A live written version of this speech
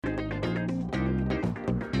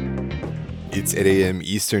It's 8 a.m.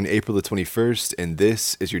 Eastern, April the 21st, and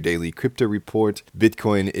this is your daily crypto report.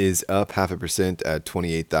 Bitcoin is up 0.5% at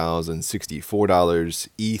 $28,064.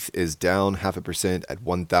 ETH is down 0.5% at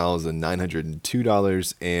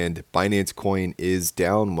 $1,902, and Binance Coin is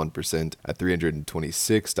down 1% at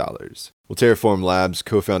 $326. Well, Terraform Labs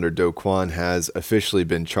co-founder Do Kwon has officially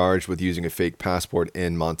been charged with using a fake passport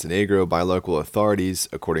in Montenegro by local authorities,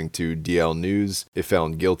 according to DL News. If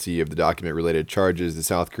found guilty of the document-related charges, the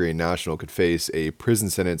South Korean national could face a prison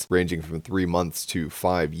sentence ranging from 3 months to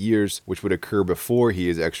 5 years, which would occur before he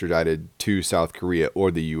is extradited to South Korea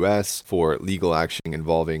or the U.S. for legal action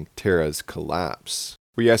involving Terra's collapse.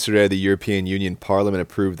 Well, yesterday, the European Union Parliament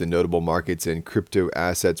approved the notable markets and crypto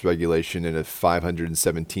assets regulation in a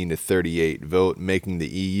 517-38 vote, making the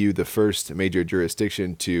EU the first major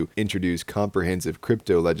jurisdiction to introduce comprehensive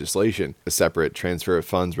crypto legislation. A separate transfer of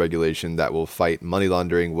funds regulation that will fight money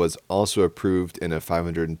laundering was also approved in a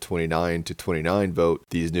 529-29 vote.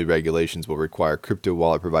 These new regulations will require crypto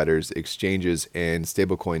wallet providers, exchanges, and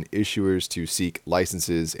stablecoin issuers to seek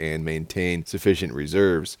licenses and maintain sufficient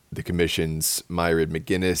reserves. The Commission's Myrid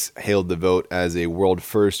McGuinness hailed the vote as a world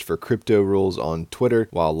first for crypto rules on Twitter,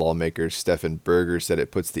 while lawmaker Stefan Berger said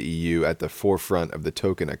it puts the EU at the forefront of the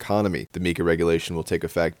token economy. The MiCA regulation will take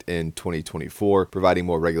effect in 2024, providing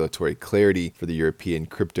more regulatory clarity for the European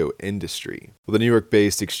crypto industry. Well, the New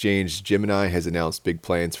York-based exchange Gemini has announced big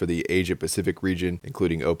plans for the Asia-Pacific region,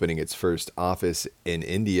 including opening its first office in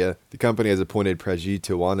India. The company has appointed Prajit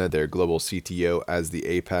Tiwana, their global CTO, as the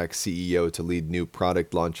APAC CEO to lead new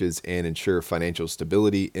product launches and ensure financial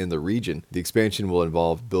stability in the region. The expansion will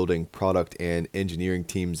involve building product and engineering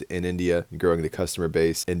teams in India and growing the customer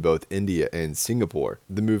base in both India and Singapore.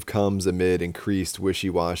 The move comes amid increased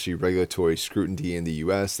wishy-washy regulatory scrutiny in the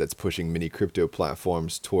US that's pushing many crypto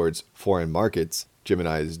platforms towards foreign markets.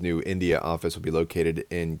 Gemini's new India office will be located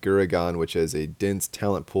in Gurugram, which has a dense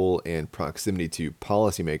talent pool and proximity to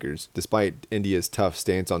policymakers. Despite India's tough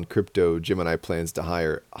stance on crypto, Gemini plans to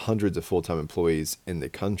hire hundreds of full-time employees in the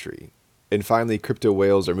country. And finally, crypto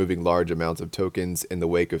whales are moving large amounts of tokens in the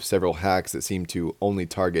wake of several hacks that seem to only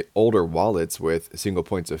target older wallets with single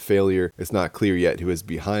points of failure. It's not clear yet who is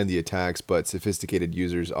behind the attacks, but sophisticated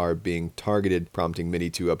users are being targeted, prompting many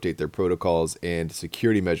to update their protocols and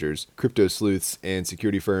security measures. Crypto sleuths and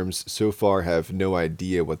security firms so far have no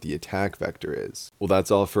idea what the attack vector is. Well, that's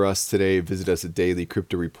all for us today. Visit us at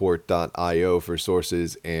dailycryptoreport.io for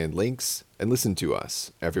sources and links. And listen to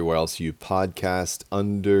us everywhere else you podcast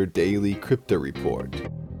under Daily Crypto Report.